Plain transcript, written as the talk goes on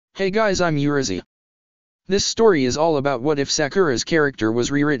Hey guys, I'm Urizi. This story is all about what if Sakura's character was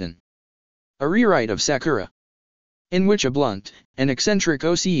rewritten. A rewrite of Sakura, in which a blunt and eccentric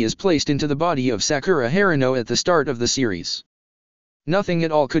OC is placed into the body of Sakura Haruno at the start of the series. Nothing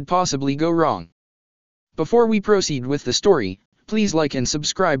at all could possibly go wrong. Before we proceed with the story, please like and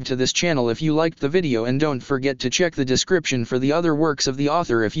subscribe to this channel if you liked the video, and don't forget to check the description for the other works of the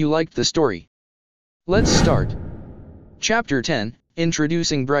author if you liked the story. Let's start. Chapter 10,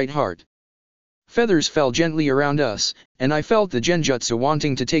 Introducing Bright Heart. Feathers fell gently around us, and I felt the genjutsu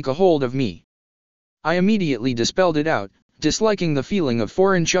wanting to take a hold of me. I immediately dispelled it out, disliking the feeling of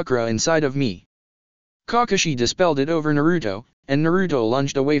foreign chakra inside of me. Kakashi dispelled it over Naruto, and Naruto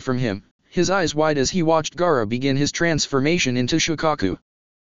lunged away from him, his eyes wide as he watched Gaara begin his transformation into Shukaku.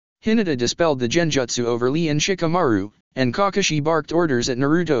 Hinata dispelled the genjutsu over Lee and Shikamaru, and Kakashi barked orders at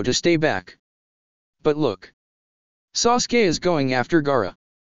Naruto to stay back. But look! Sasuke is going after Gaara.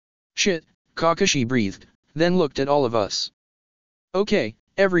 Shit, Kakashi breathed, then looked at all of us. Okay,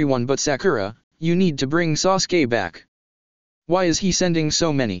 everyone but Sakura, you need to bring Sasuke back. Why is he sending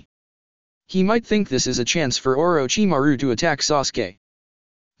so many? He might think this is a chance for Orochimaru to attack Sasuke.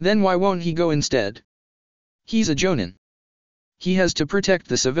 Then why won't he go instead? He's a Jonin. He has to protect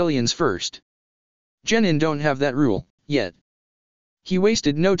the civilians first. Genin don't have that rule, yet. He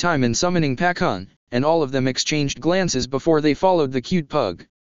wasted no time in summoning Pakun, and all of them exchanged glances before they followed the cute pug.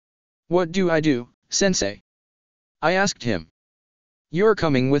 What do I do, sensei? I asked him. You're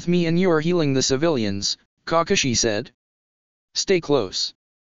coming with me and you're healing the civilians, Kakashi said. Stay close.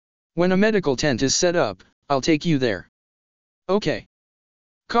 When a medical tent is set up, I'll take you there. Okay.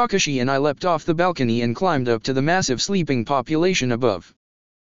 Kakashi and I leapt off the balcony and climbed up to the massive sleeping population above.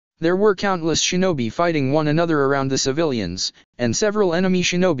 There were countless shinobi fighting one another around the civilians, and several enemy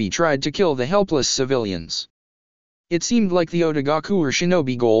shinobi tried to kill the helpless civilians. It seemed like the Otagakure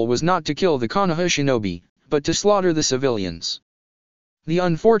shinobi goal was not to kill the Konoha shinobi, but to slaughter the civilians. The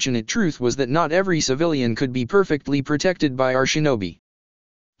unfortunate truth was that not every civilian could be perfectly protected by our shinobi.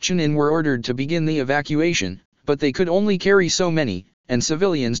 Chunin were ordered to begin the evacuation, but they could only carry so many, and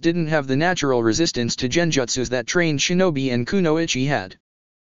civilians didn't have the natural resistance to genjutsus that trained shinobi and kunoichi had.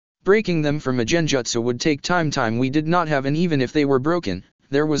 Breaking them from a genjutsu would take time we did not have, and even if they were broken,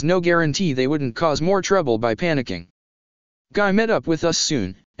 there was no guarantee they wouldn't cause more trouble by panicking. Guy met up with us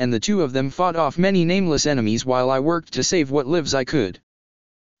soon, and the two of them fought off many nameless enemies while I worked to save what lives I could.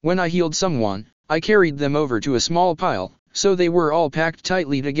 When I healed someone, I carried them over to a small pile, so they were all packed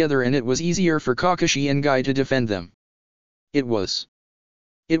tightly together and it was easier for Kakashi and Guy to defend them. It was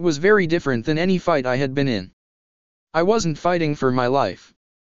very different than any fight I had been in. I wasn't fighting for my life.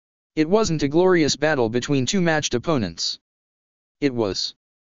 It wasn't a glorious battle between two matched opponents. It was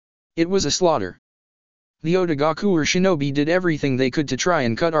a slaughter. The Otagakure shinobi did everything they could to try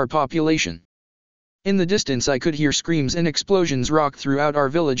and cut our population. In the distance I could hear screams and explosions rock throughout our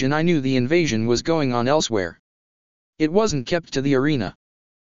village, and I knew the invasion was going on elsewhere. It wasn't kept to the arena.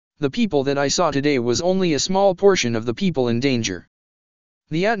 The people that I saw today was only a small portion of the people in danger.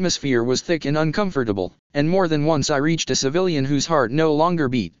 The atmosphere was thick and uncomfortable, and more than once I reached a civilian whose heart no longer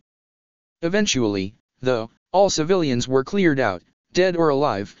beat. Eventually, though, all civilians were cleared out, dead or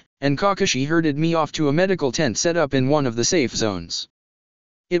alive, and Kakashi herded me off to a medical tent set up in one of the safe zones.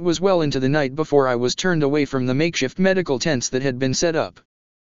 It was well into the night before I was turned away from the makeshift medical tents that had been set up.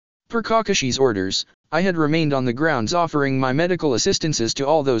 Per Kakashi's orders, I had remained on the grounds offering my medical assistances to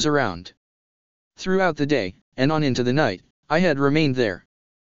all those around. Throughout the day, and on into the night, I had remained there.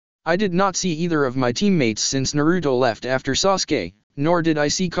 I did not see either of my teammates since Naruto left after Sasuke, nor did I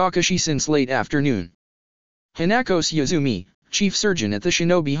see Kakashi since late afternoon. Hanako Yuzumi, chief surgeon at the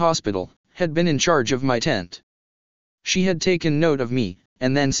Shinobi Hospital, had been in charge of my tent. She had taken note of me,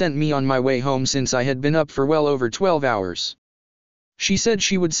 and then sent me on my way home since I had been up for well over 12 hours. She said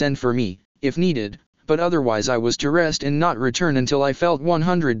she would send for me, if needed, but otherwise I was to rest and not return until I felt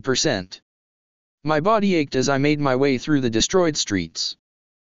 100%. My body ached as I made my way through the destroyed streets.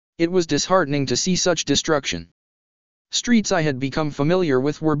 It was disheartening to see such destruction. Streets I had become familiar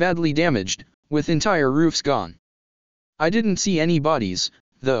with were badly damaged, with entire roofs gone. I didn't see any bodies,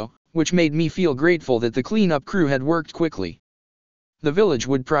 though, which made me feel grateful that the cleanup crew had worked quickly. The village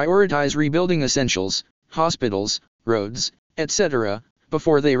would prioritize rebuilding essentials, hospitals, roads, etc.,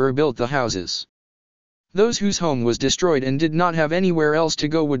 before they rebuilt the houses. Those whose home was destroyed and did not have anywhere else to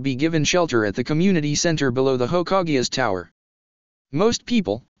go would be given shelter at the community center below the Hokage's tower. Most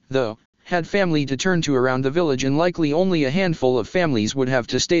people, though, had family to turn to around the village, and likely only a handful of families would have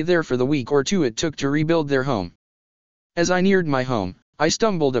to stay there for the week or two it took to rebuild their home. As I neared my home, I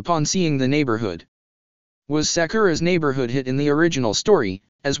stumbled upon seeing the neighborhood. Was Sakura's neighborhood hit in the original story,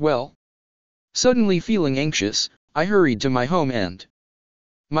 as well. Suddenly feeling anxious, I hurried to my home and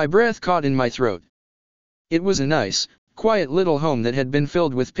my breath caught in my throat. It was a nice, quiet little home that had been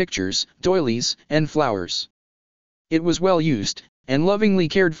filled with pictures, doilies, and flowers. It was well used, and lovingly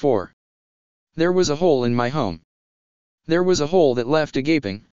cared for. There was a hole in my home. There was a hole that left a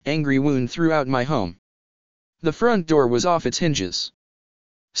gaping, angry wound throughout my home. The front door was off its hinges.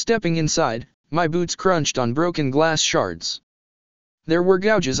 Stepping inside, my boots crunched on broken glass shards. There were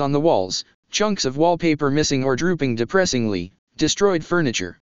gouges on the walls, chunks of wallpaper missing or drooping depressingly, destroyed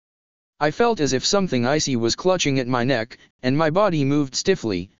furniture. I felt as if something icy was clutching at my neck, and my body moved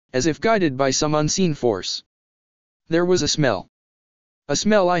stiffly, as if guided by some unseen force. There was a smell. A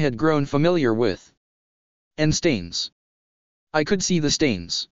smell I had grown familiar with. And stains. I could see the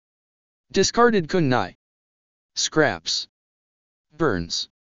stains. Discarded kunai. Scraps. Burns.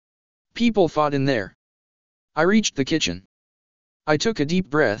 People fought in there. I reached the kitchen. I took a deep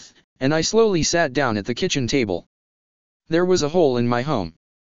breath, and I slowly sat down at the kitchen table. There was a hole in my home.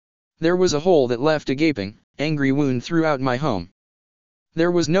 There was a hole that left a gaping, angry wound throughout my home.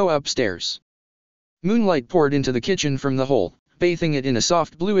 There was no upstairs. Moonlight poured into the kitchen from the hole, bathing it in a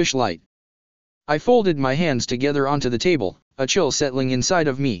soft bluish light. I folded my hands together onto the table, a chill settling inside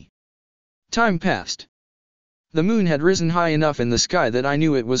of me. Time passed. The moon had risen high enough in the sky that I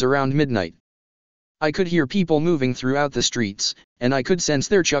knew it was around midnight. I could hear people moving throughout the streets, and I could sense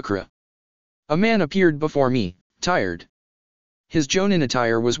their chakra. A man appeared before me, tired. His jonin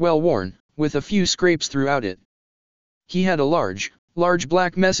attire was well worn, with a few scrapes throughout it. He had a large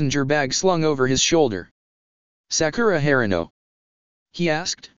black messenger bag slung over his shoulder. "Sakura Haruno?" he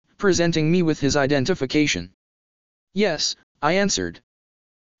asked, presenting me with his identification. "Yes," I answered.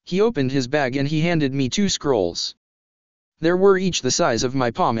 He opened his bag and he handed me 2 scrolls. There were each the size of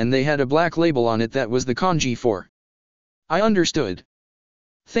my palm and they had a black label on it that was the kanji for. I understood.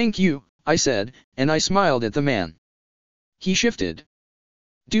 "Thank you," I said, and I smiled at the man. He shifted.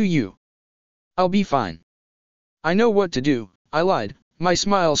 "Do you?" "I'll be fine. I know what to do," I lied, my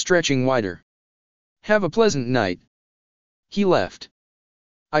smile stretching wider. "Have a pleasant night." He left.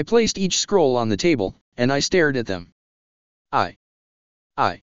 I placed each scroll on the table, and I stared at them.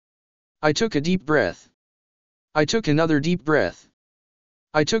 I took a deep breath. I took another deep breath.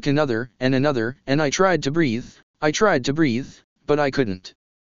 I took another, and I tried to breathe, but I couldn't.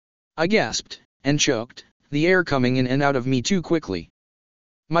 I gasped, and choked, the air coming in and out of me too quickly.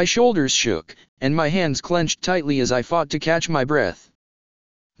 My shoulders shook, and my hands clenched tightly as I fought to catch my breath.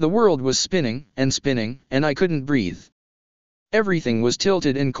 The world was spinning, and I couldn't breathe. Everything was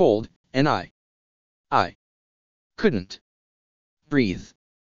tilted and cold, and I couldn't breathe.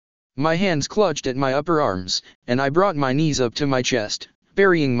 My hands clutched at my upper arms, and I brought my knees up to my chest,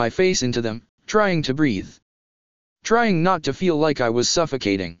 burying my face into them, trying to breathe. Trying not to feel like I was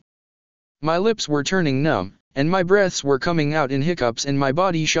suffocating. My lips were turning numb, and my breaths were coming out in hiccups and my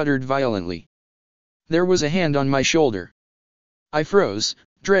body shuddered violently. There was a hand on my shoulder. I froze,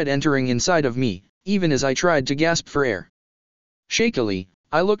 dread entering inside of me, even as I tried to gasp for air. Shakily,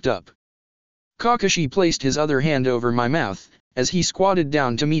 I looked up. Kakashi placed his other hand over my mouth, as he squatted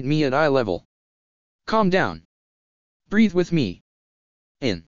down to meet me at eye level. "Calm down. Breathe with me.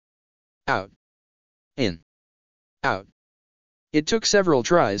 In. Out. In. Out." It took several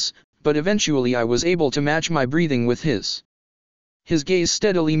tries, but eventually I was able to match my breathing with his. His gaze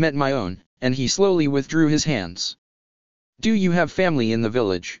steadily met my own, and he slowly withdrew his hands. "Do you have family in the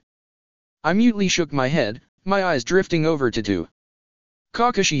village?" I mutely shook my head, my eyes drifting over to two.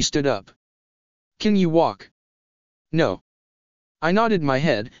 Kakashi stood up. "Can you walk?" "No." I nodded my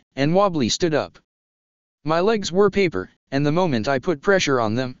head, and wobbly stood up. My legs were paper, and the moment I put pressure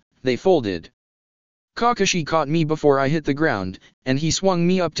on them, they folded. Kakashi caught me before I hit the ground, and he swung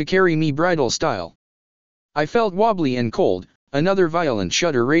me up to carry me bridal style. I felt wobbly and cold, another violent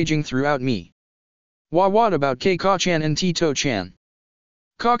shudder raging throughout me. What about Keiko-chan and Tito-chan?"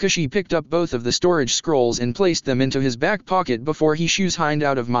 Kakashi picked up both of the storage scrolls and placed them into his back pocket before he shoes-hined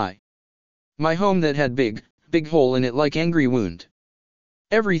out of my home that had big hole in it like angry wound.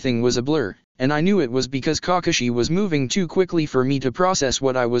 Everything was a blur, and I knew it was because Kakashi was moving too quickly for me to process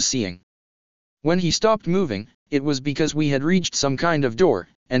what I was seeing. When he stopped moving, it was because we had reached some kind of door,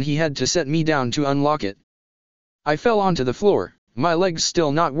 and he had to set me down to unlock it. I fell onto the floor, my legs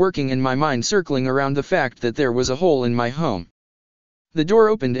still not working and my mind circling around the fact that there was a hole in my home. The door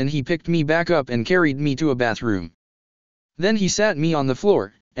opened and he picked me back up and carried me to a bathroom. Then he sat me on the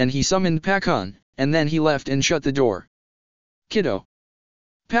floor, and he summoned Pakun, and then he left and shut the door. "Kiddo?"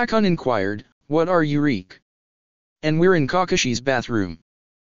 Pakun inquired, "What are you, Reek?" "And we're in Kakashi's bathroom."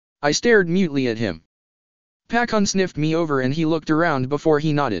 I stared mutely at him. Pakun sniffed me over and he looked around before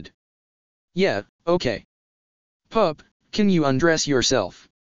he nodded. Yeah, okay. Pup, can you undress yourself?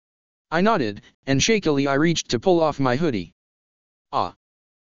 I nodded, and shakily I reached to pull off my hoodie. Ah.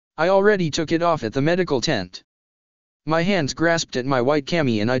 I already took it off at the medical tent. My hands grasped at my white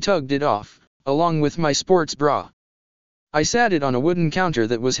cami and I tugged it off, along with my sports bra. I sat it on a wooden counter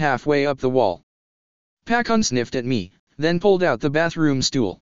that was halfway up the wall. Pakun sniffed at me, then pulled out the bathroom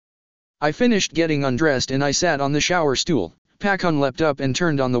stool. I finished getting undressed and I sat on the shower stool. Pakun leapt up and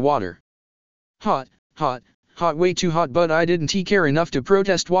turned on the water. Hot, hot, hot, way too hot, but I didn't care enough to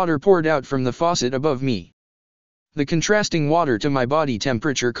protest. Water poured out from the faucet above me. The contrasting water to my body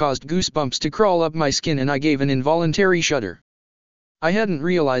temperature caused goosebumps to crawl up my skin and I gave an involuntary shudder. I hadn't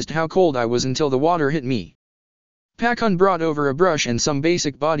realized how cold I was until the water hit me. Pakun brought over a brush and some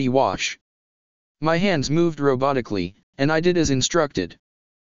basic body wash. My hands moved robotically, and I did as instructed.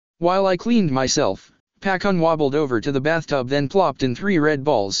 While I cleaned myself, Pakun wobbled over to the bathtub, then plopped in 3 red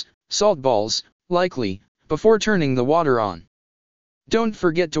balls, salt balls, likely, before turning the water on. Don't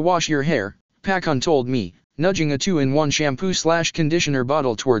forget to wash your hair, Pakun told me, nudging a 2-in-1 shampoo/conditioner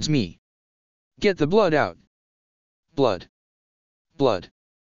bottle towards me. Get the blood out. Blood. Blood.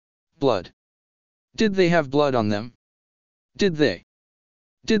 Blood. Did they have blood on them? Did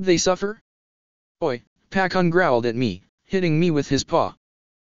they suffer? Oi, Pakun growled at me, hitting me with his paw.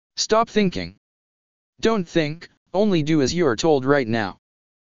 Stop thinking. Don't think, only do as you're told right now.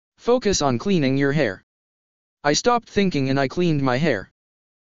 Focus on cleaning your hair. I stopped thinking and I cleaned my hair.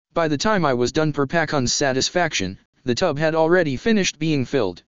 By the time I was done, per Pakun's satisfaction, the tub had already finished being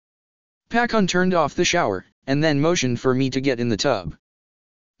filled. Pakun turned off the shower, and then motioned for me to get in the tub.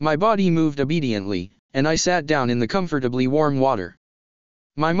 My body moved obediently, and I sat down in the comfortably warm water.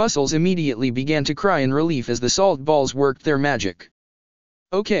 My muscles immediately began to cry in relief as the salt balls worked their magic.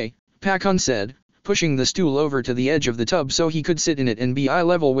 Okay, Pakun said, pushing the stool over to the edge of the tub so he could sit in it and be eye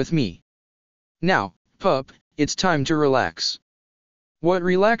level with me. Now, pup, it's time to relax. What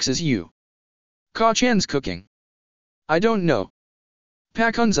relaxes you? Ka-chan's cooking. I don't know.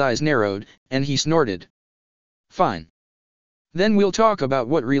 Pakun's eyes narrowed, and he snorted. Fine. Then we'll talk about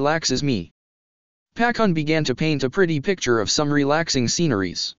what relaxes me. Pakun began to paint a pretty picture of some relaxing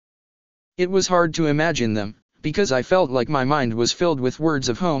sceneries. It was hard to imagine them, because I felt like my mind was filled with words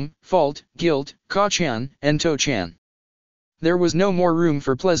of home, fault, guilt, Ka-chan, and To-chan. There was no more room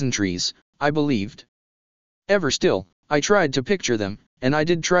for pleasantries, I believed. Ever still, I tried to picture them, and I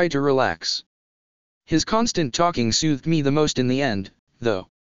did try to relax. His constant talking soothed me the most in the end, though.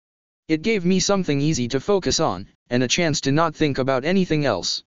 It gave me something easy to focus on, and a chance to not think about anything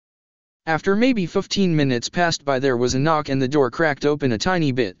else. After maybe 15 minutes passed by, there was a knock and the door cracked open a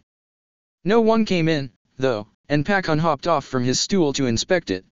tiny bit. No one came in, though, and Pakun hopped off from his stool to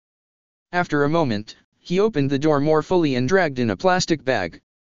inspect it. After a moment, he opened the door more fully and dragged in a plastic bag.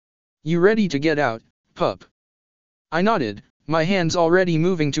 You ready to get out, pup? I nodded, my hands already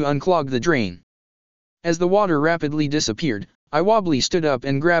moving to unclog the drain. As the water rapidly disappeared, I wobbly stood up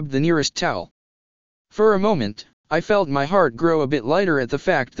and grabbed the nearest towel. For a moment, I felt my heart grow a bit lighter at the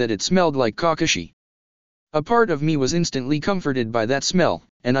fact that it smelled like kakashi. A part of me was instantly comforted by that smell,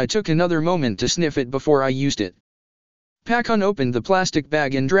 and I took another moment to sniff it before I used it. Pakun opened the plastic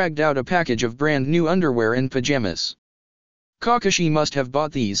bag and dragged out a package of brand new underwear and pajamas. Kakashi must have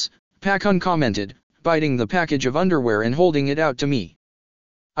bought these, Pakun commented, biting the package of underwear and holding it out to me.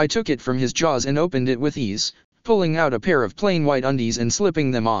 I took it from his jaws and opened it with ease, pulling out a pair of plain white undies and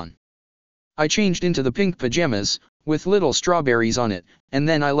slipping them on. I changed into the pink pajamas, with little strawberries on it, and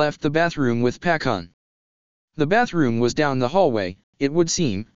then I left the bathroom with Pakun. The bathroom was down the hallway, it would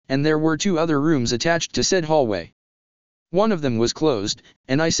seem, and there were 2 other rooms attached to said hallway. One of them was closed,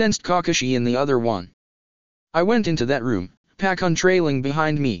 and I sensed Kakashi in the other one. I went into that room, Pakun trailing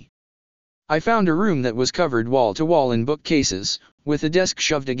behind me. I found a room that was covered wall to wall in bookcases, with a desk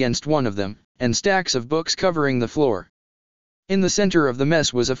shoved against one of them, and stacks of books covering the floor. In the center of the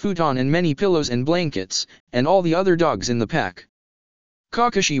mess was a futon and many pillows and blankets, and all the other dogs in the pack.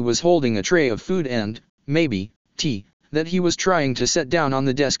 Kakashi was holding a tray of food and, maybe, tea, that he was trying to set down on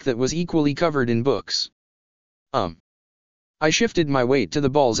the desk that was equally covered in books. I shifted my weight to the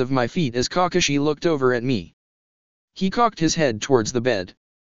balls of my feet as Kakashi looked over at me. He cocked his head towards the bed.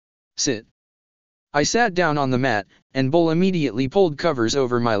 Sit. I sat down on the mat, and Bull immediately pulled covers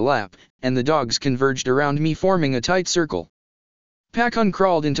over my lap, and the dogs converged around me forming a tight circle. Pakun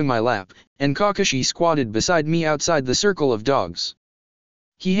crawled into my lap, and Kakashi squatted beside me outside the circle of dogs.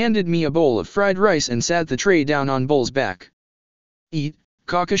 He handed me a bowl of fried rice and sat the tray down on Bull's back. Eat,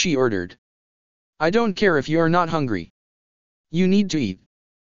 Kakashi ordered. I don't care if you're not hungry. You need to eat.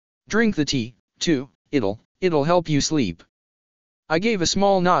 Drink the tea, too, It'll help you sleep. I gave a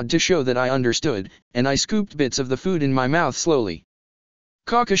small nod to show that I understood, and I scooped bits of the food in my mouth slowly.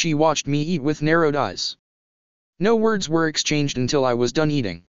 Kakashi watched me eat with narrowed eyes. No words were exchanged until I was done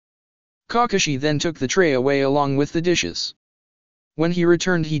eating. Kakashi then took the tray away along with the dishes. When he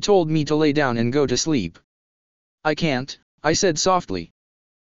returned he told me to lay down and go to sleep. I can't, I said softly.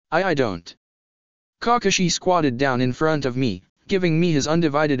 I don't. Kakashi squatted down in front of me, giving me his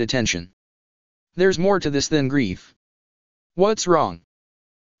undivided attention. There's more to this than grief. What's wrong?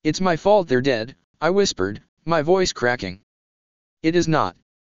 It's my fault they're dead, I whispered, my voice cracking. It is not.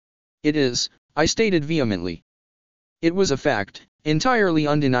 It is, I stated vehemently. It was a fact, entirely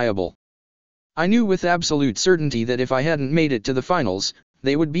undeniable. I knew with absolute certainty that if I hadn't made it to the finals,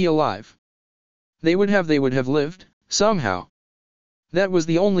 they would be alive. They would have lived, somehow. That was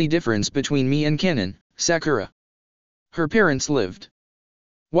the only difference between me and Kennen, Sakura. Her parents lived.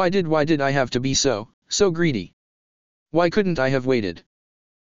 Why did I have to be so greedy? Why couldn't I have waited?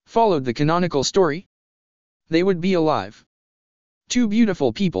 Followed the canonical story? They would be alive. Two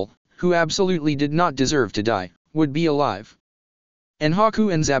beautiful people, who absolutely did not deserve to die, would be alive. And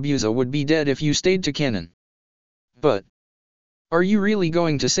Haku and Zabuza would be dead if you stayed to Kennen. But, are you really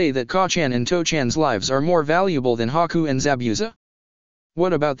going to say that Ka-chan and To-chan's lives are more valuable than Haku and Zabuza?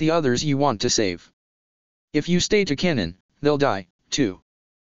 What about the others you want to save? If you stay to Kennen, they'll die, too.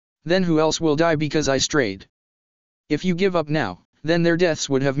 Then who else will die because I strayed? If you give up now, then their deaths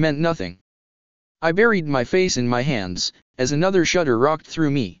would have meant nothing. I buried my face in my hands, as another shudder rocked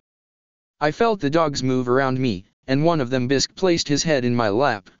through me. I felt the dogs move around me, and one of them Bisque placed his head in my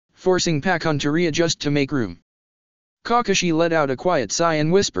lap, forcing Pakun to readjust to make room. Kakashi let out a quiet sigh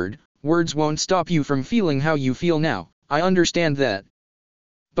and whispered, words won't stop you from feeling how you feel now, I understand that.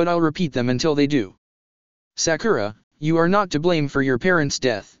 But I'll repeat them until they do. Sakura, you are not to blame for your parents'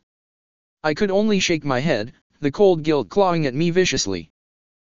 death. I could only shake my head, the cold guilt clawing at me viciously.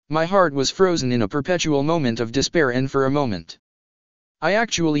 My heart was frozen in a perpetual moment of despair, and for a moment, I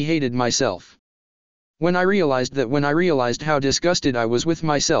actually hated myself. When I realized how disgusted I was with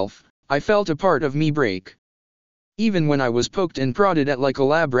myself, I felt a part of me break. Even when I was poked and prodded at like a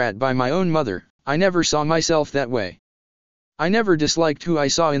lab rat by my own mother, I never saw myself that way. I never disliked who I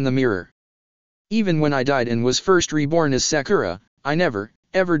saw in the mirror. Even when I died and was first reborn as Sakura, I never,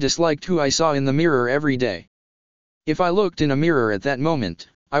 ever disliked who I saw in the mirror every day. If I looked in a mirror at that moment,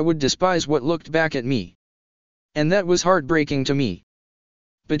 I would despise what looked back at me. And that was heartbreaking to me.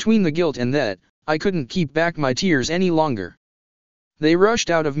 Between the guilt and that, I couldn't keep back my tears any longer. They rushed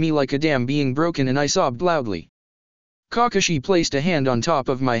out of me like a dam being broken, and I sobbed loudly. Kakashi placed a hand on top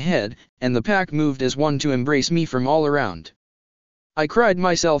of my head, and the pack moved as one to embrace me from all around. I cried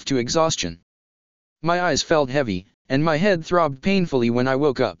myself to exhaustion. My eyes felt heavy, and my head throbbed painfully when I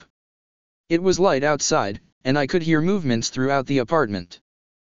woke up. It was light outside, and I could hear movements throughout the apartment.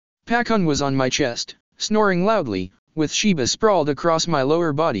 Pakun was on my chest, snoring loudly, with Shiba sprawled across my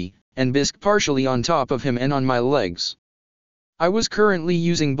lower body, and Bisque partially on top of him and on my legs. I was currently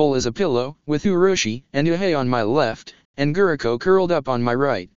using Bull as a pillow, with Uroshi and Uhei on my left, and Guriko curled up on my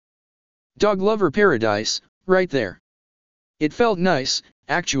right. Dog lover paradise, right there. It felt nice,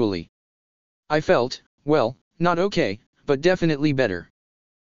 actually. I felt, well, not okay, but definitely better.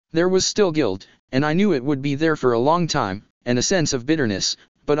 There was still guilt, and I knew it would be there for a long time, and a sense of bitterness,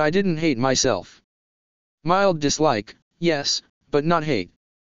 but I didn't hate myself. Mild dislike, yes, but not hate.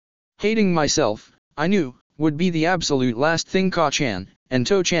 Hating myself, I knew, would be the absolute last thing Ka-chan and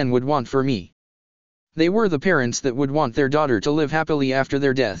To-chan would want for me. They were the parents that would want their daughter to live happily after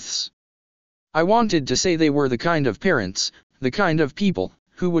their deaths. I wanted to say they were the kind of parents, the kind of people,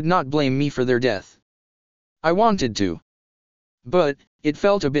 who would not blame me for their death. I wanted to. But, it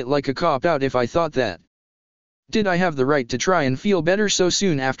felt a bit like a cop-out if I thought that. Did I have the right to try and feel better so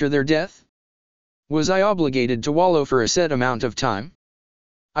soon after their death? Was I obligated to wallow for a set amount of time?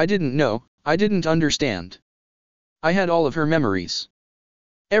 I didn't know, I didn't understand. I had all of her memories.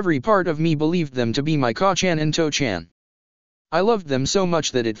 Every part of me believed them to be my Ka-chan and To-chan. I loved them so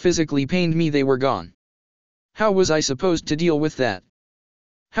much that it physically pained me they were gone. How was I supposed to deal with that?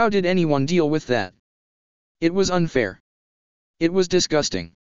 How did anyone deal with that? It was unfair. It was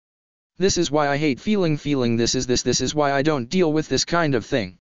disgusting. This is why I hate feeling this is why I don't deal with this kind of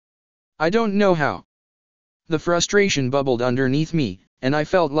thing. I don't know how. The frustration bubbled underneath me, and I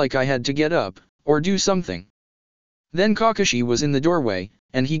felt like I had to get up, or do something. Then Kakashi was in the doorway,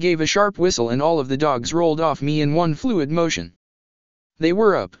 and he gave a sharp whistle and all of the dogs rolled off me in one fluid motion. They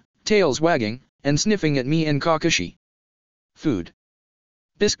were up, tails wagging, and sniffing at me and Kakashi. Food.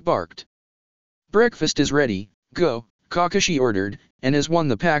 Bisque barked. Breakfast is ready, go, Kakashi ordered, and as one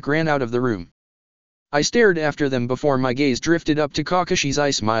the pack ran out of the room. I stared after them before my gaze drifted up to Kakashi's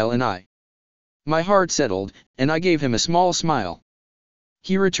eye smile and my heart settled, and I gave him a small smile.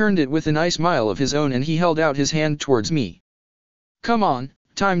 He returned it with an eye smile of his own and he held out his hand towards me. Come on,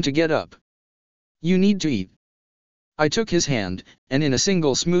 time to get up. You need to eat. I took his hand, and in a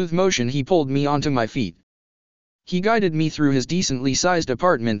single smooth motion he pulled me onto my feet. He guided me through his decently sized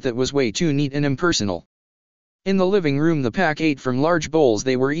apartment that was way too neat and impersonal. In the living room the pack ate from large bowls.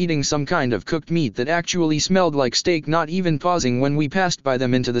 They were eating some kind of cooked meat that actually smelled like steak, not even pausing when we passed by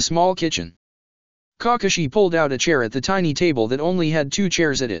them into the small kitchen. Kakashi pulled out a chair at the tiny table that only had 2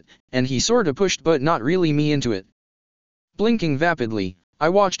 chairs at it, and he sorta pushed but not really me into it. Blinking vapidly, I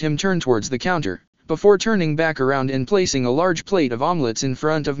watched him turn towards the counter, before turning back around and placing a large plate of omelets in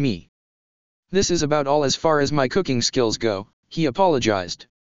front of me. This is about all as far as my cooking skills go, he apologized.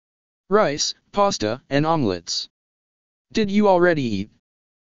 Rice, pasta, and omelets. Did you already eat?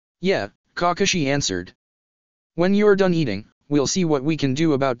 Yeah, Kakashi answered. When you're done eating, we'll see what we can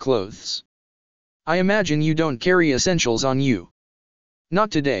do about clothes. I imagine you don't carry essentials on you. Not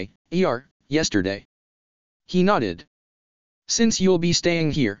today, yesterday. He nodded. Since you'll be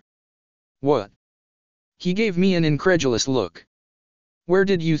staying here. What? He gave me an incredulous look. Where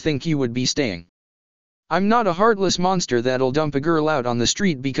did you think you would be staying? I'm not a heartless monster that'll dump a girl out on the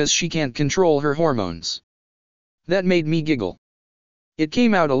street because she can't control her hormones. That made me giggle. It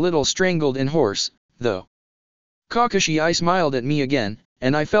came out a little strangled and hoarse, though. Kakashi I smiled at me again,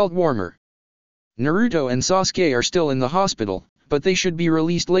 and I felt warmer. Naruto and Sasuke are still in the hospital, but they should be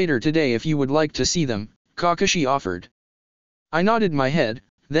released later today if you would like to see them, Kakashi offered. I nodded my head,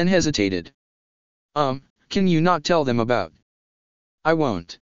 then hesitated. Can you not tell them about? I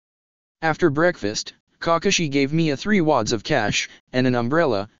won't. After breakfast, Kakashi gave me 3 wads of cash, and an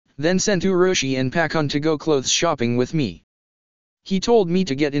umbrella, then sent Uroshi and Pakun to go clothes shopping with me. He told me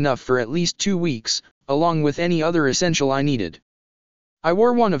to get enough for at least 2 weeks, along with any other essential I needed. I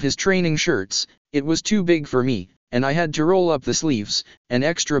wore one of his training shirts. It was too big for me, and I had to roll up the sleeves, and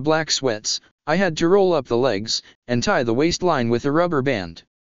extra black sweats. I had to roll up the legs, and tie the waistline with a rubber band.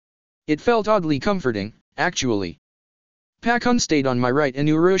 It felt oddly comforting, actually. Pakun stayed on my right and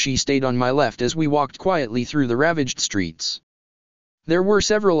Uroshi stayed on my left as we walked quietly through the ravaged streets. There were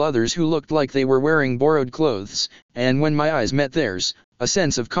several others who looked like they were wearing borrowed clothes, and when my eyes met theirs, a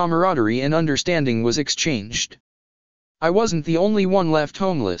sense of camaraderie and understanding was exchanged. I wasn't the only one left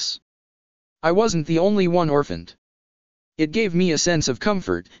homeless. I wasn't the only one orphaned. It gave me a sense of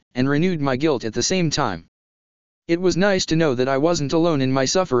comfort, and renewed my guilt at the same time. It was nice to know that I wasn't alone in my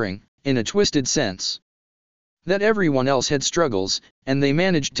suffering, in a twisted sense. That everyone else had struggles, and they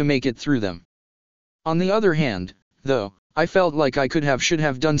managed to make it through them. On the other hand, though, I felt like I should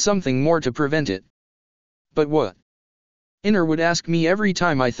have done something more to prevent it. But what? Inner would ask me every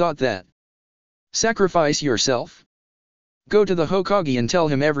time I thought that. Sacrifice yourself? Go to the Hokage and tell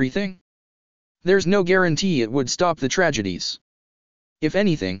him everything? There's no guarantee it would stop the tragedies. If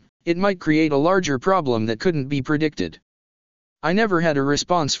anything, it might create a larger problem that couldn't be predicted. I never had a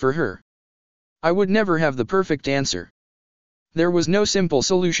response for her. I would never have the perfect answer. There was no simple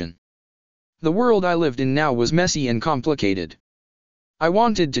solution. The world I lived in now was messy and complicated. I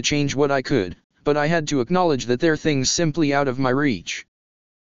wanted to change what I could, but I had to acknowledge that there are things simply out of my reach.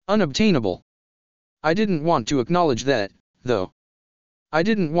 Unobtainable. I didn't want to acknowledge that, though. I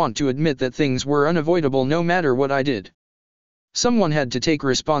didn't want to admit that things were unavoidable no matter what I did. Someone had to take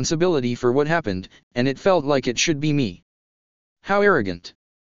responsibility for what happened, and it felt like it should be me. How arrogant.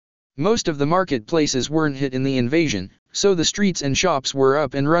 Most of the marketplaces weren't hit in the invasion, so the streets and shops were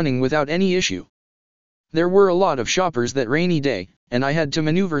up and running without any issue. There were a lot of shoppers that rainy day, and I had to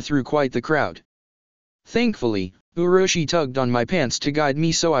maneuver through quite the crowd. Thankfully, Uroshi tugged on my pants to guide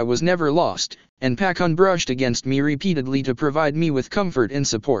me so I was never lost, and Pakun brushed against me repeatedly to provide me with comfort and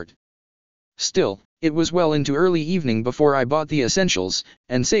support. Still, it was well into early evening before I bought the essentials,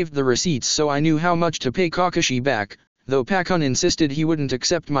 and saved the receipts so I knew how much to pay Kakashi back, though Pakun insisted he wouldn't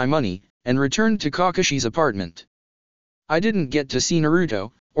accept my money, and returned to Kakashi's apartment. I didn't get to see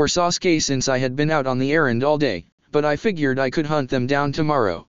Naruto, or Sasuke since I had been out on the errand all day, but I figured I could hunt them down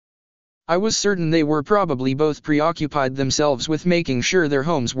tomorrow. I was certain they were probably both preoccupied themselves with making sure their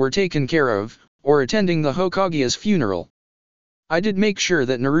homes were taken care of, or attending the Hokage's funeral. I did make sure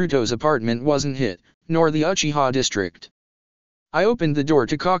that Naruto's apartment wasn't hit, nor the Uchiha district. I opened the door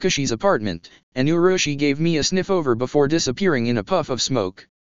to Kakashi's apartment, and Uroshi gave me a sniff over before disappearing in a puff of smoke.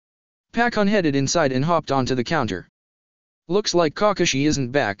 Pakun headed inside and hopped onto the counter. Looks like Kakashi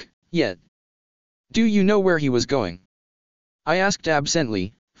isn't back, yet. Do you know where he was going? I asked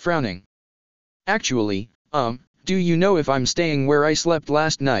absently, frowning. Actually, do you know if I'm staying where I slept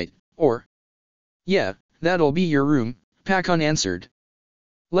last night, or? Yeah, that'll be your room, Pakun answered.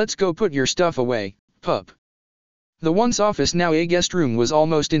 Let's go put your stuff away, pup. The once office now a guest room was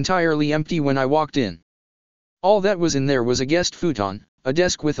almost entirely empty when I walked in. All that was in there was a guest futon, a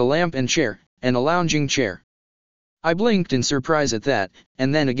desk with a lamp and chair, and a lounging chair. I blinked in surprise at that,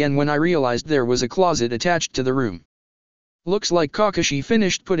 and then again when I realized there was a closet attached to the room. Looks like Kakashi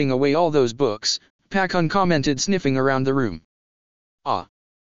finished putting away all those books, Pakun commented sniffing around the room. Ah.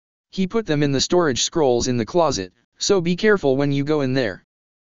 He put them in the storage scrolls in the closet, so be careful when you go in there.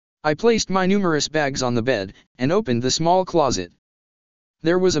 I placed my numerous bags on the bed, and opened the small closet.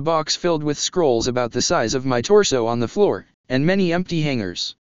 There was a box filled with scrolls about the size of my torso on the floor, and many empty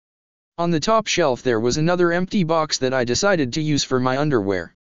hangers. On the top shelf there was another empty box that I decided to use for my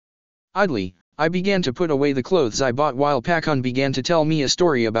underwear. Idly, I began to put away the clothes I bought while Pakun began to tell me a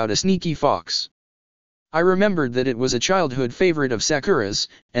story about a sneaky fox. I remembered that it was a childhood favorite of Sakura's,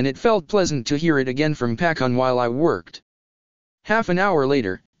 and it felt pleasant to hear it again from Pakun while I worked. Half an hour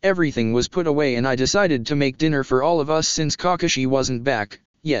later, everything was put away and I decided to make dinner for all of us since Kakashi wasn't back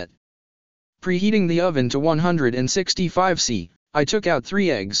yet. Preheating the oven to 165 C, I took out 3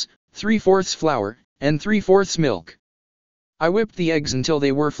 eggs, 3/4 flour, and 3/4 milk. I whipped the eggs until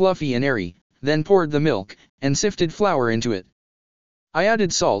they were fluffy and airy, then poured the milk and sifted flour into it. I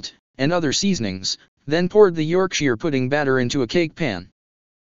added salt and other seasonings, then poured the Yorkshire pudding batter into a cake pan.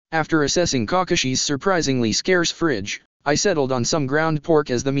 After assessing Kakashi's surprisingly scarce fridge, I settled on some ground pork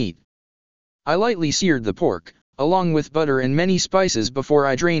as the meat. I lightly seared the pork, along with butter and many spices before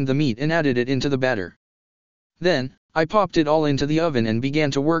I drained the meat and added it into the batter. Then, I popped it all into the oven and began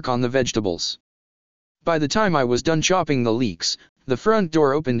to work on the vegetables. By the time I was done chopping the leeks, the front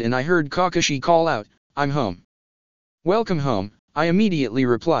door opened and I heard Kakashi call out, "I'm home." "Welcome home," I immediately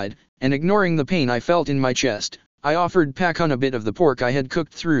replied, and ignoring the pain I felt in my chest, I offered Pakun a bit of the pork I had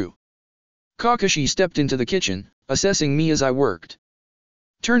cooked through. Kakashi stepped into the kitchen, assessing me as I worked.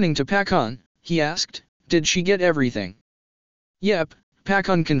 Turning to Pakun, he asked, "Did she get everything?" "Yep,"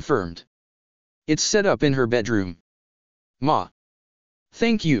 Pakun confirmed. "It's set up in her bedroom." "Ma.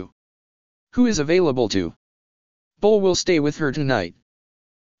 Thank you. Who is available to?" "Bull will stay with her tonight."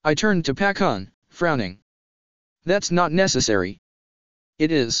 I turned to Pakun, frowning. "That's not necessary."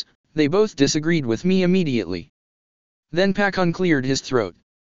 "It is," they both disagreed with me immediately. Then Pakun cleared his throat.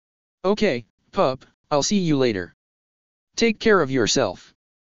 "Okay, pup, I'll see you later. Take care of yourself."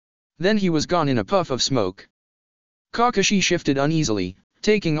 Then he was gone in a puff of smoke. Kakashi shifted uneasily,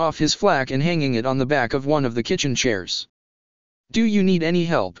 taking off his flak and hanging it on the back of one of the kitchen chairs. "Do you need any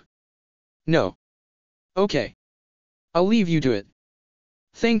help?" "No." "Okay. I'll leave you to it."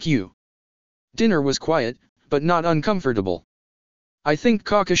 "Thank you." Dinner was quiet, but not uncomfortable. I think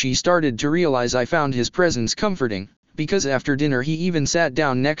Kakashi started to realize I found his presence comforting, because after dinner he even sat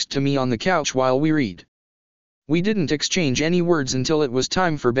down next to me on the couch while we read. We didn't exchange any words until it was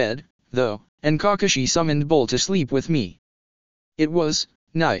time for bed, though, and Kakashi summoned Bull to sleep with me. It was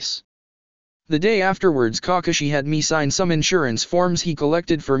nice. The day afterwards Kakashi had me sign some insurance forms he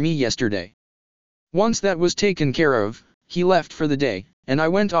collected for me yesterday. Once that was taken care of, he left for the day, and I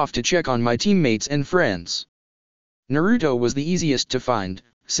went off to check on my teammates and friends. Naruto was the easiest to find,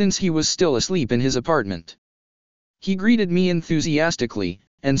 since he was still asleep in his apartment. He greeted me enthusiastically,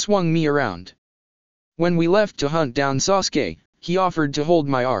 and swung me around. When we left to hunt down Sasuke, he offered to hold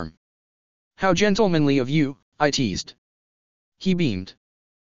my arm. "How gentlemanly of you," I teased. He beamed.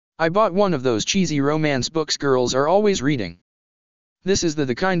 "I bought one of those cheesy romance books girls are always reading. This is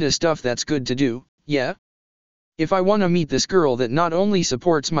the kinda stuff that's good to do, yeah? If I wanna meet this girl that not only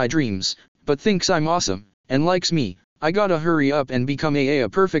supports my dreams, but thinks I'm awesome, and likes me, I gotta hurry up and become a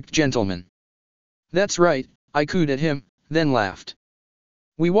perfect gentleman." "That's right," I cooed at him, then laughed.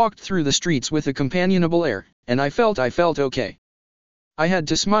 We walked through the streets with a companionable air, and I felt okay. I had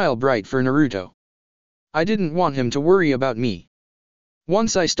to smile bright for Naruto. I didn't want him to worry about me.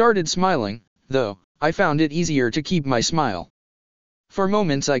 Once I started smiling, though, I found it easier to keep my smile. For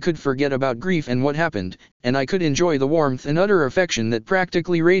moments I could forget about grief and what happened, and I could enjoy the warmth and utter affection that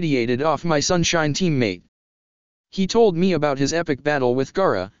practically radiated off my sunshine teammate. He told me about his epic battle with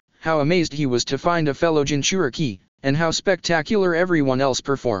Gaara, how amazed he was to find a fellow Jinchuriki, and how spectacular everyone else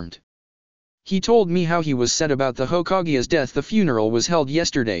performed. He told me how he was sad about the Hokage's death. The funeral was held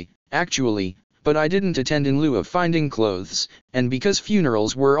yesterday, actually, but I didn't attend in lieu of finding clothes, and because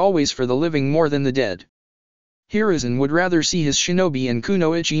funerals were always for the living more than the dead. Hiruzen would rather see his shinobi and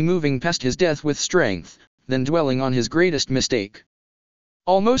kunoichi moving past his death with strength, than dwelling on his greatest mistake.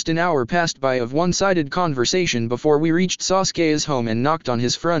 Almost an hour passed by of one-sided conversation before we reached Sasuke's home and knocked on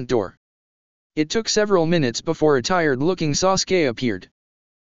his front door. It took several minutes before a tired-looking Sasuke appeared.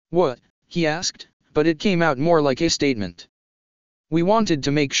 "What?" he asked, but it came out more like a statement. We wanted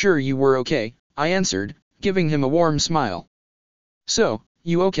to make sure you were okay, I answered, giving him a warm smile. So,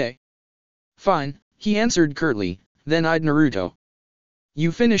 you okay? Fine, he answered curtly, then eyed Naruto.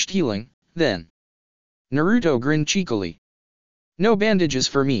 You finished healing, then? Naruto grinned cheekily. No bandages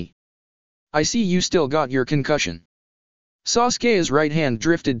for me. I see you still got your concussion. Sasuke's right hand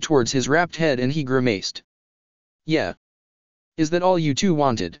drifted towards his wrapped head and he grimaced. Yeah. Is that all you two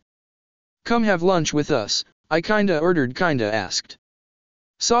wanted? Come have lunch with us, I kinda asked.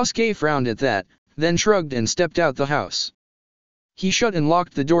 Sasuke frowned at that, then shrugged and stepped out the house. He shut and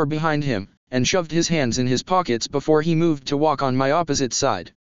locked the door behind him, and shoved his hands in his pockets before he moved to walk on my opposite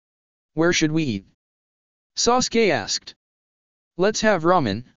side. Where should we eat? Sasuke asked. Let's have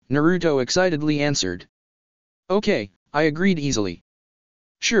ramen, Naruto excitedly answered. Okay, I agreed easily.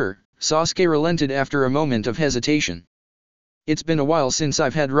 Sure, Sasuke relented after a moment of hesitation. It's been a while since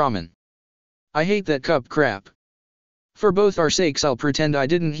I've had ramen. I hate that cup crap. For both our sakes I'll pretend I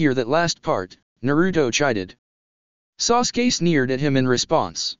didn't hear that last part, Naruto chided. Sasuke sneered at him in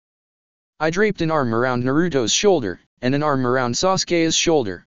response. I draped an arm around Naruto's shoulder, and an arm around Sasuke's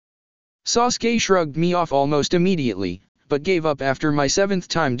shoulder. Sasuke shrugged me off almost immediately, but gave up after my 7th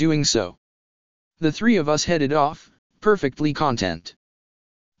time doing so. The three of us headed off, perfectly content.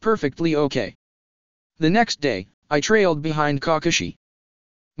 Perfectly okay. The next day, I trailed behind Kakashi.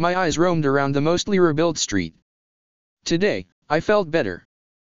 My eyes roamed around the mostly rebuilt street. Today, I felt better.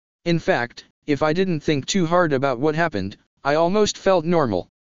 In fact, if I didn't think too hard about what happened, I almost felt normal.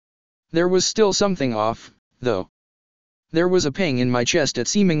 There was still something off, though. There was a pang in my chest at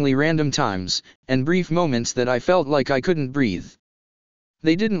seemingly random times, and brief moments that I felt like I couldn't breathe.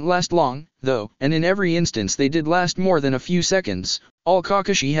 They didn't last long, though, and in every instance they did last more than a few seconds. All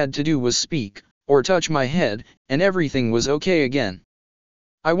Kakashi had to do was speak, or touch my head, and everything was okay again.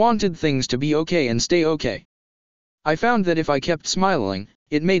 I wanted things to be okay and stay okay. I found that if I kept smiling,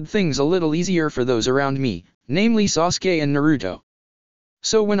 it made things a little easier for those around me, namely Sasuke and Naruto.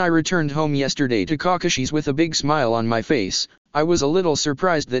 So when I returned home yesterday to Kakashi's with a big smile on my face, I was a little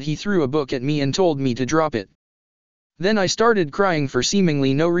surprised that he threw a book at me and told me to drop it. Then I started crying for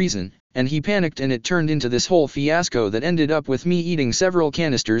seemingly no reason, and he panicked and it turned into this whole fiasco that ended up with me eating several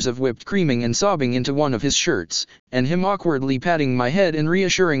canisters of whipped creaming and sobbing into one of his shirts, and him awkwardly patting my head and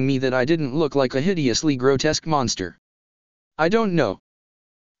reassuring me that I didn't look like a hideously grotesque monster. I don't know.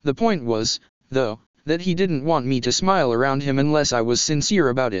 The point was, though, that he didn't want me to smile around him unless I was sincere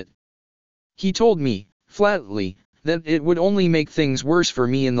about it. He told me, flatly, that it would only make things worse for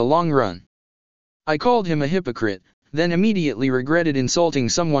me in the long run. I called him a hypocrite, then immediately regretted insulting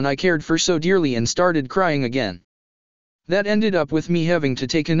someone I cared for so dearly and started crying again. That ended up with me having to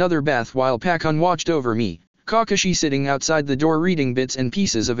take another bath while Pakun watched over me, Kakashi sitting outside the door reading bits and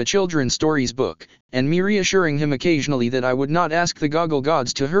pieces of a children's stories book, and me reassuring him occasionally that I would not ask the goggle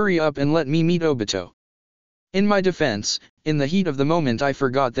gods to hurry up and let me meet Obito. In my defense, in the heat of the moment I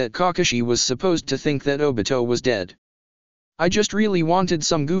forgot that Kakashi was supposed to think that Obito was dead. I just really wanted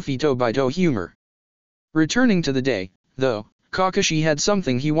some goofy Tobito humor. Returning to the day, though, Kakashi had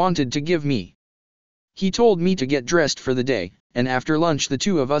something he wanted to give me. He told me to get dressed for the day, and after lunch the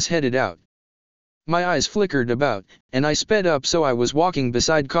two of us headed out. My eyes flickered about, and I sped up so I was walking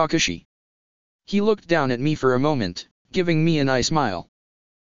beside Kakashi. He looked down at me for a moment, giving me an eye smile.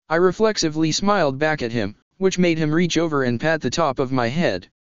 I reflexively smiled back at him, which made him reach over and pat the top of my head.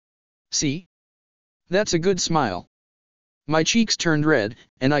 See? That's a good smile. My cheeks turned red,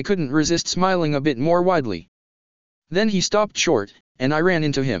 and I couldn't resist smiling a bit more widely. Then he stopped short, and I ran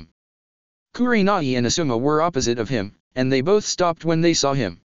into him. Kurenai and Asuma were opposite of him, and they both stopped when they saw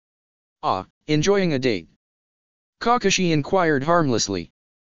him. Ah, enjoying a date? Kakashi inquired harmlessly.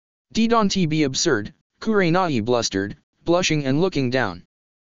 Don't be absurd, Kurenai blustered, blushing and looking down.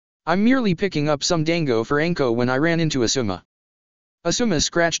 I'm merely picking up some dango for Anko when I ran into Asuma. Asuma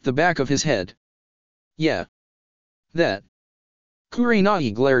scratched the back of his head. Yeah. That.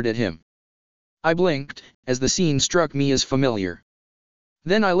 Kurenai glared at him. I blinked, as the scene struck me as familiar.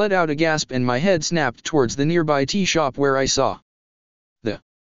 Then I let out a gasp and my head snapped towards the nearby tea shop where I saw the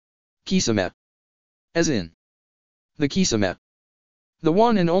Kisame. As in the Kisame. The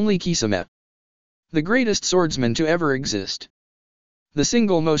one and only Kisame. The greatest swordsman to ever exist. The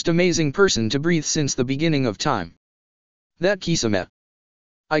single most amazing person to breathe since the beginning of time. That Kisame.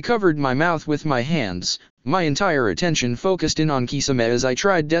 I covered my mouth with my hands, my entire attention focused in on Kisame as I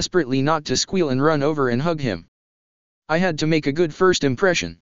tried desperately not to squeal and run over and hug him. I had to make a good first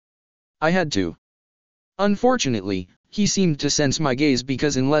impression. I had to. Unfortunately, he seemed to sense my gaze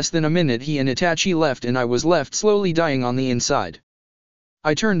because in less than a minute he and Itachi left and I was left slowly dying on the inside.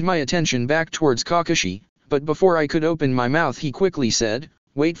 I turned my attention back towards Kakashi, but before I could open my mouth he quickly said,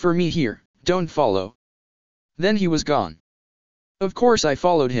 "Wait for me here, don't follow." Then he was gone. Of course I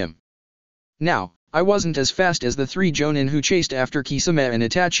followed him. Now, I wasn't as fast as the three Jonin who chased after Kisame and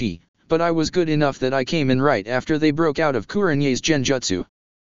Itachi, but I was good enough that I came in right after they broke out of Kurenya's genjutsu.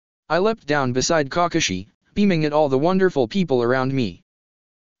 I leapt down beside Kakashi, beaming at all the wonderful people around me.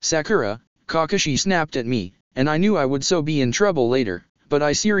 "Sakura," Kakashi snapped at me, and I knew I would so be in trouble later, but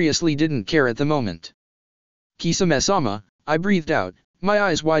I seriously didn't care at the moment. "Kisame-sama," I breathed out, my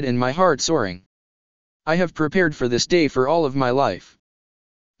eyes wide and my heart soaring. I have prepared for this day for all of my life.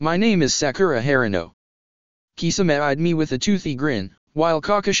 My name is Sakura Haruno. Kisame eyed me with a toothy grin, while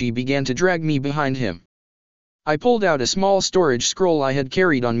Kakashi began to drag me behind him. I pulled out a small storage scroll I had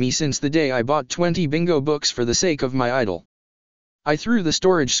carried on me since the day I bought 20 bingo books for the sake of my idol. I threw the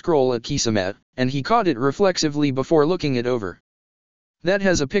storage scroll at Kisame, and he caught it reflexively before looking it over. "That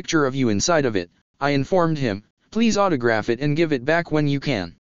has a picture of you inside of it," I informed him. "Please autograph it and give it back when you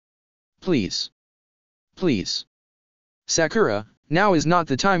can. Please. Please." "Sakura, now is not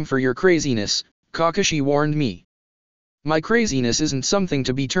the time for your craziness," Kakashi warned me. "My craziness isn't something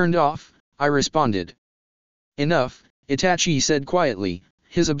to be turned off," I responded. "Enough," Itachi said quietly,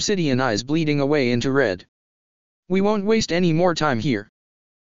 his obsidian eyes bleeding away into red. "We won't waste any more time here.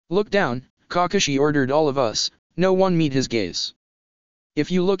 Look down," Kakashi ordered all of us, no one meet his gaze.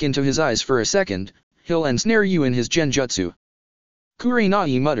 "If you look into his eyes for a second, he'll ensnare you in his genjutsu."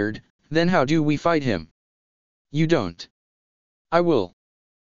 Kurenai muttered, "Then how do we fight him?" "You don't." "I will."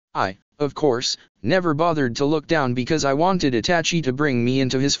 I, of course, never bothered to look down because I wanted Itachi to bring me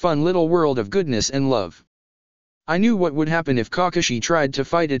into his fun little world of goodness and love. I knew what would happen if Kakashi tried to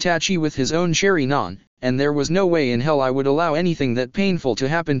fight Itachi with his own Sharingan, and there was no way in hell I would allow anything that painful to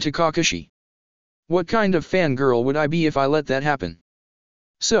happen to Kakashi. What kind of fangirl would I be if I let that happen?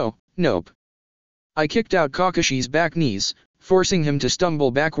 So, nope. I kicked out Kakashi's back knees, forcing him to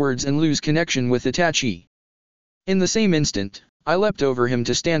stumble backwards and lose connection with Itachi. In the same instant, I leapt over him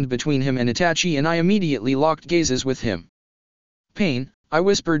to stand between him and Itachi, and I immediately locked gazes with him. "Pain," I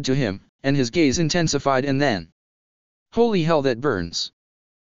whispered to him, and his gaze intensified, and then, "Holy hell, that burns."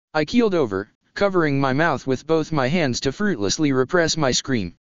 I keeled over, covering my mouth with both my hands to fruitlessly repress my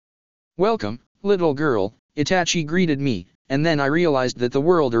scream. "Welcome, little girl," Itachi greeted me, and then I realized that the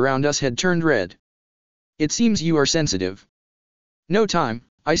world around us had turned red. "It seems you are sensitive." "No time,"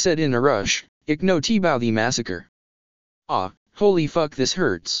 I said in a rush, "Ik no Tibao the massacre." "Ah, holy fuck, this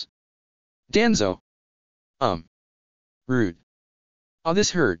hurts." "Danzo." Rude." "Ah,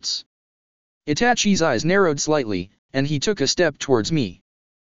 this hurts." Itachi's eyes narrowed slightly, and he took a step towards me.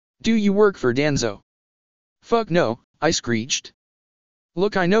 "Do you work for Danzo?" "Fuck no," I screeched.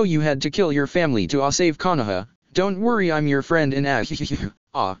 "Look, I know you had to kill your family to save Konoha, don't worry, I'm your friend and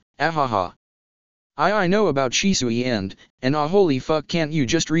ahaha. I know about Shisui and holy fuck, can't you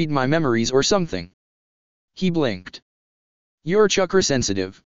just read my memories or something?" He blinked. "You're chakra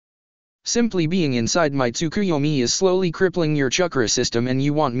sensitive. Simply being inside my Tsukuyomi is slowly crippling your chakra system, and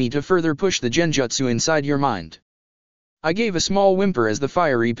you want me to further push the genjutsu inside your mind." I gave a small whimper as the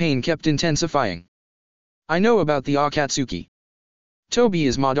fiery pain kept intensifying. "I know about the Akatsuki. Tobi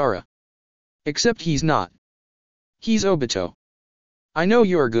is Madara. Except he's not. He's Obito. I know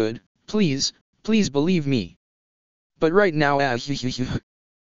you're good, please believe me. But right now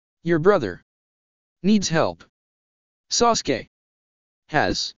your brother needs help. Sasuke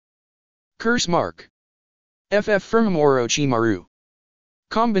has curse mark. FF Firmamoro Chimaru.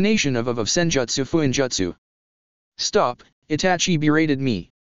 Combination of senjutsu fuinjutsu." "Stop," Itachi berated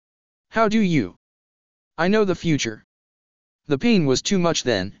me. "How do you? I know the future." The pain was too much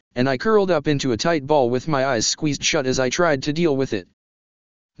then, and I curled up into a tight ball with my eyes squeezed shut as I tried to deal with it.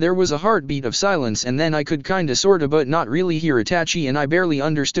 There was a heartbeat of silence, and then I could kinda sorta but not really hear Itachi, and I barely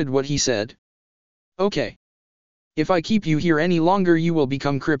understood what he said. "Okay. If I keep you here any longer you will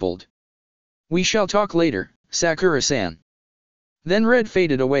become crippled. We shall talk later, Sakura-san." Then red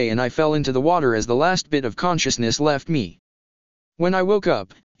faded away and I fell into the water as the last bit of consciousness left me. When I woke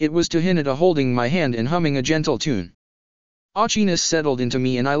up, it was to Hinata holding my hand and humming a gentle tune. Achiness settled into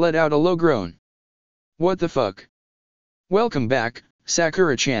me and I let out a low groan. "What the fuck?" "Welcome back,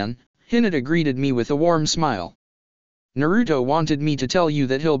 Sakura-chan," Hinata greeted me with a warm smile. "Naruto wanted me to tell you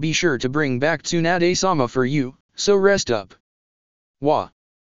that he'll be sure to bring back Tsunade-sama for you, so rest up." "Wah."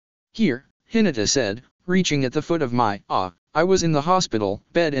 "Here," Hinata said, reaching at the foot of my I was in the hospital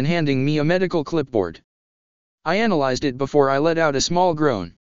bed and handing me a medical clipboard. I analyzed it before I let out a small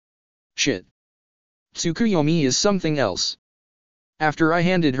groan. Shit. Tsukuyomi is something else. After I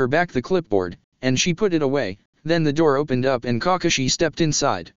handed her back the clipboard, and she put it away, then the door opened up and Kakashi stepped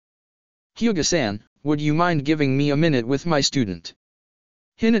inside. "Hyuga-san, would you mind giving me a minute with my student?"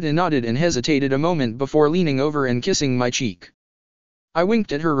 Hinata nodded and hesitated a moment before leaning over and kissing my cheek. I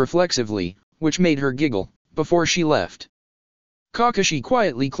winked at her reflexively, which made her giggle, before she left. Kakashi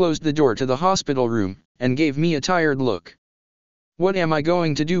quietly closed the door to the hospital room, and gave me a tired look. "What am I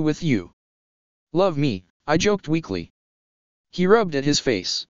going to do with you?" "Love me," I joked weakly. He rubbed at his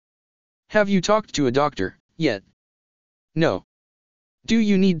face. "Have you talked to a doctor, yet?" "No." "Do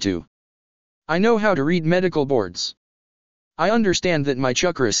you need to?" "I know how to read medical boards. I understand that my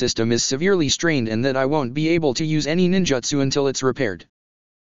chakra system is severely strained and that I won't be able to use any ninjutsu until it's repaired.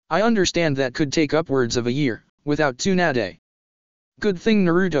 I understand that could take upwards of a year, without Tsunade. Good thing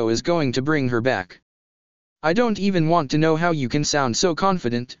Naruto is going to bring her back." "I don't even want to know how you can sound so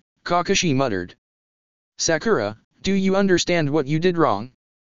confident," Kakashi muttered. "Sakura, do you understand what you did wrong?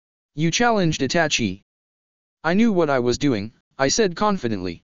 You challenged Itachi." "I knew what I was doing," I said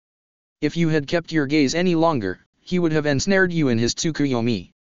confidently. "If you had kept your gaze any longer, he would have ensnared you in his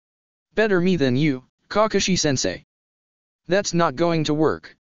Tsukuyomi." "Better me than you, Kakashi-sensei." "That's not going to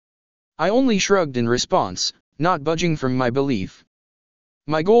work." I only shrugged in response, not budging from my belief.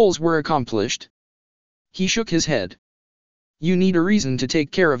 My goals were accomplished. He shook his head. "You need a reason to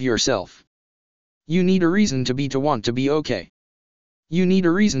take care of yourself. You need a reason to want to be okay. You need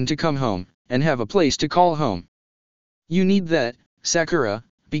a reason to come home, and have a place to call home. You need that, Sakura,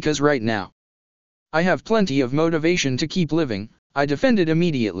 because right now, I have plenty of motivation to keep living," I defended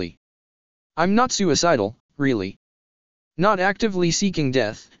immediately. "I'm not suicidal, really. Not actively seeking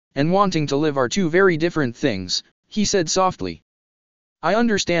death, and wanting to live are two very different things," he said softly. "I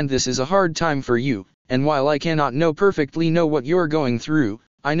understand this is a hard time for you, and while I cannot perfectly know what you're going through,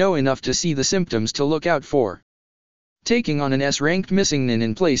 I know enough to see the symptoms to look out for. Taking on an S-ranked missing nin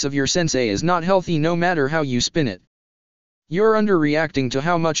in place of your sensei is not healthy no matter how you spin it. You're underreacting to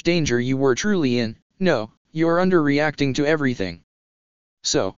how much danger you were truly in. No, you're underreacting to everything.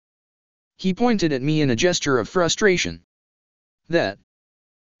 So." He pointed at me in a gesture of frustration. That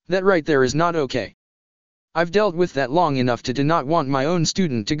right there is not okay. I've dealt with that long enough to not want my own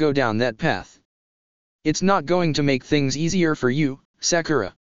student to go down that path. It's not going to make things easier for you,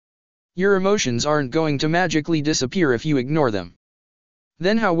 Sakura. Your emotions aren't going to magically disappear if you ignore them.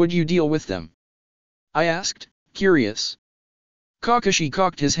 Then how would you deal with them?" I asked, curious. Kakashi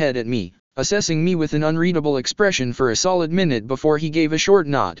cocked his head at me, assessing me with an unreadable expression for a solid minute before he gave a short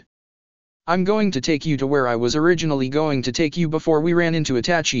nod. "I'm going to take you to where I was originally going to take you before we ran into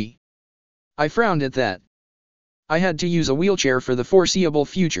Itachi." I frowned at that. I had to use a wheelchair for the foreseeable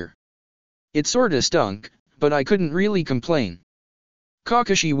future. It sorta stunk, but I couldn't really complain.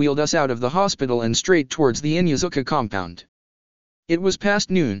 Kakashi wheeled us out of the hospital and straight towards the Inyazuka compound. It was past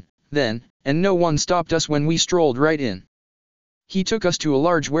noon, then, and no one stopped us when we strolled right in. He took us to a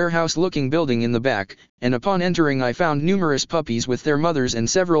large warehouse-looking building in the back, and upon entering I found numerous puppies with their mothers and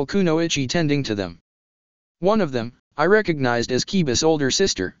several kunoichi tending to them. One of them, I recognized as Kiba's older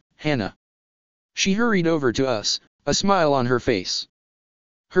sister, Hana. She hurried over to us, a smile on her face.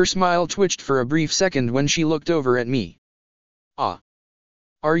 Her smile twitched for a brief second when she looked over at me. "Ah.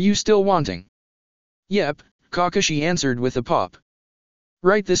 Are you still wanting?" "Yep," Kakashi answered with a pop.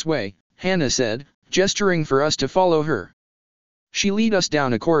 "Right this way," Hana said, gesturing for us to follow her. She led us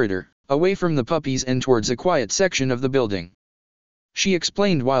down a corridor, away from the puppies and towards a quiet section of the building. She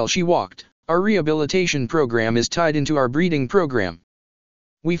explained while she walked, "Our rehabilitation program is tied into our breeding program.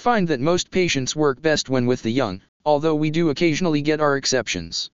 We find that most patients work best when with the young, although we do occasionally get our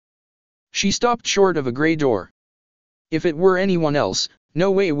exceptions." She stopped short of a gray door. "If it were anyone else,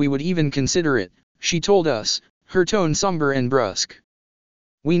 no way we would even consider it," she told us, her tone somber and brusque.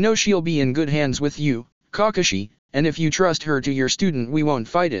 "We know she'll be in good hands with you, Kakashi, and if you trust her to your student we won't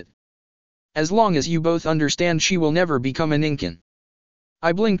fight it. As long as you both understand she will never become an Incan."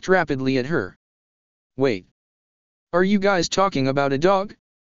 I blinked rapidly at her. "Wait. Are you guys talking about a dog?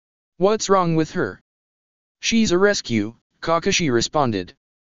 What's wrong with her?" "She's a rescue," Kakashi responded.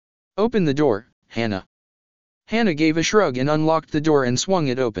 "Open the door, Hana." Hana gave a shrug and unlocked the door and swung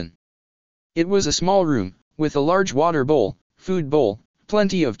it open. It was a small room, with a large water bowl, food bowl,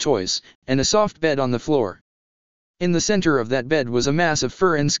 plenty of toys, and a soft bed on the floor. In the center of that bed was a mass of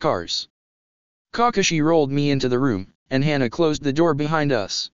fur and scars. Kakashi rolled me into the room, and Hana closed the door behind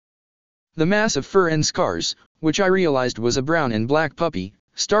us. The mass of fur and scars, which I realized was a brown and black puppy,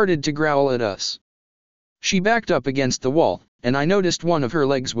 started to growl at us. She backed up against the wall, and I noticed one of her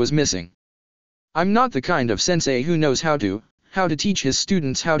legs was missing. I'm not the kind of sensei who knows how to teach his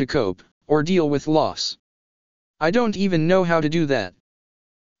students how to cope, or deal with loss. I don't even know how to do that.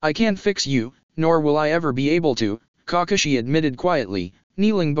 I can't fix you, nor will I ever be able to, Kakashi admitted quietly,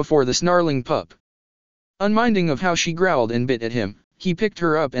 kneeling before the snarling pup. Unminding of how she growled and bit at him, he picked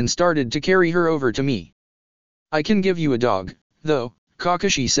her up and started to carry her over to me. I can give you a dog, though,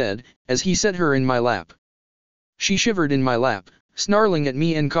 Kakashi said, as he set her in my lap. She shivered in my lap, snarling at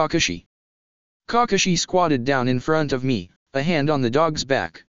me and Kakashi. Kakashi squatted down in front of me, a hand on the dog's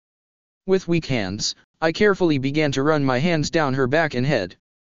back. With weak hands, I carefully began to run my hands down her back and head.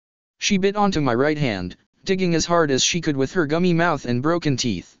 She bit onto my right hand, digging as hard as she could with her gummy mouth and broken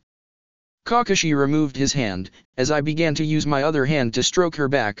teeth. Kakashi removed his hand, as I began to use my other hand to stroke her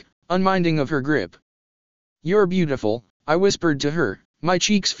back, unminding of her grip. You're beautiful, I whispered to her, my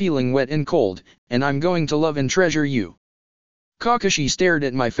cheeks feeling wet and cold, and I'm going to love and treasure you. Kakashi stared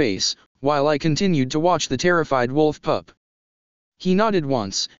at my face, while I continued to watch the terrified wolf pup. He nodded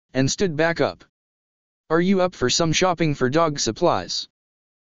once, and stood back up. Are you up for some shopping for dog supplies?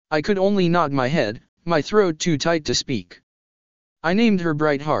 I could only nod my head, my throat too tight to speak. I named her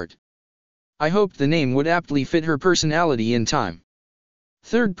Bright Heart. I hoped the name would aptly fit her personality in time.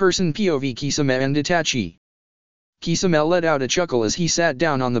 Third-person POV Kisame and Itachi. Kisame let out a chuckle as he sat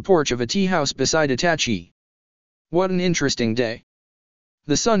down on the porch of a tea house beside Itachi. What an interesting day.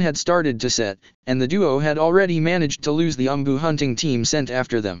 The sun had started to set, and the duo had already managed to lose the umbu hunting team sent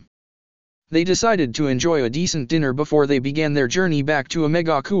after them. They decided to enjoy a decent dinner before they began their journey back to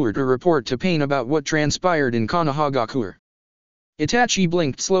Omegakure to report to Pain about what transpired in Konohagakure. Itachi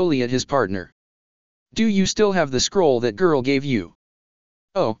blinked slowly at his partner. Do you still have the scroll that girl gave you?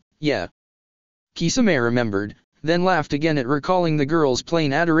 Oh, yeah. Kisame remembered, then laughed again at recalling the girl's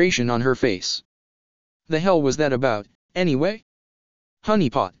plain adoration on her face. The hell was that about, anyway?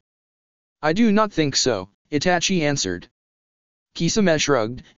 Honeypot. I do not think so, Itachi answered. Kisame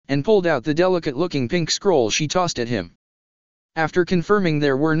shrugged, and pulled out the delicate-looking pink scroll she tossed at him. After confirming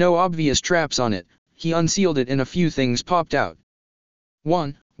there were no obvious traps on it, he unsealed it and a few things popped out.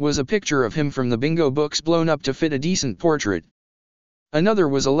 One was a picture of him from the bingo books blown up to fit a decent portrait. Another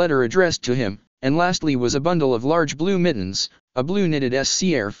was a letter addressed to him, and lastly was a bundle of large blue mittens, a blue knitted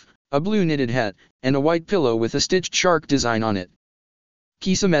scarf, a blue knitted hat, and a white pillow with a stitched shark design on it.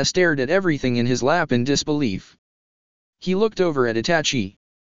 Kisame stared at everything in his lap in disbelief. He looked over at Itachi.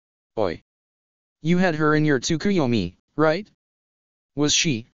 Oi. You had her in your Tsukuyomi, right? Was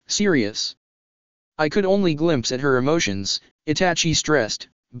she serious? I could only glimpse at her emotions, Itachi stressed,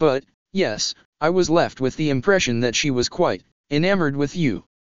 but, yes, I was left with the impression that she was quite enamored with you.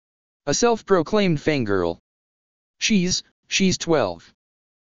 A self-proclaimed fangirl. She's 12.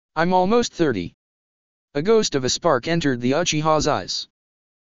 I'm almost 30. A ghost of a spark entered the Uchiha's eyes.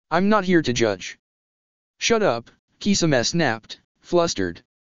 I'm not here to judge. Shut up, Kisame snapped, flustered.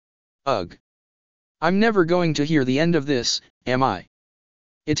 Ugh. I'm never going to hear the end of this, am I?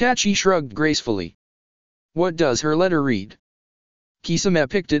 Itachi shrugged gracefully. What does her letter read? Kisame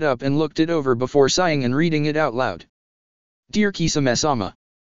picked it up and looked it over before sighing and reading it out loud. Dear Kisame-sama.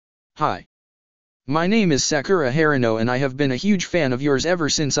 Hi. My name is Sakura Haruno and I have been a huge fan of yours ever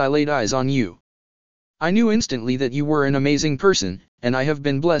since I laid eyes on you. I knew instantly that you were an amazing person, and I have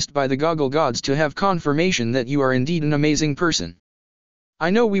been blessed by the goggle gods to have confirmation that you are indeed an amazing person.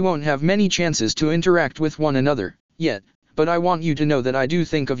 I know we won't have many chances to interact with one another, yet, but I want you to know that I do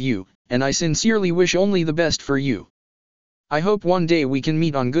think of you, and I sincerely wish only the best for you. I hope one day we can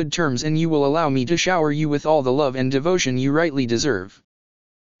meet on good terms and you will allow me to shower you with all the love and devotion you rightly deserve.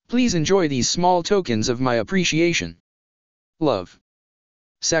 Please enjoy these small tokens of my appreciation. Love.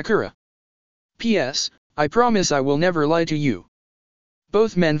 Sakura. P.S. I promise I will never lie to you.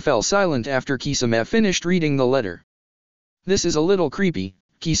 Both men fell silent after Kisame finished reading the letter. This is a little creepy,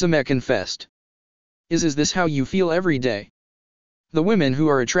 Kisame confessed. Is this how you feel every day? The women who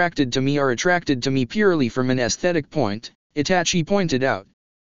are attracted to me purely from an aesthetic point, Itachi pointed out.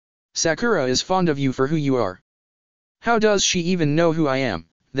 Sakura is fond of you for who you are. How does she even know who I am,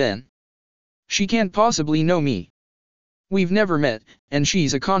 then? She can't possibly know me. We've never met, and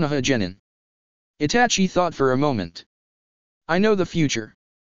she's a Konoha genin. Itachi thought for a moment. I know the future.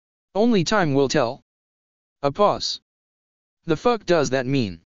 Only time will tell. A pause. The fuck does that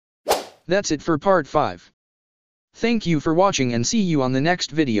mean? That's it for part 5. Thank you for watching and see you on the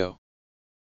next video.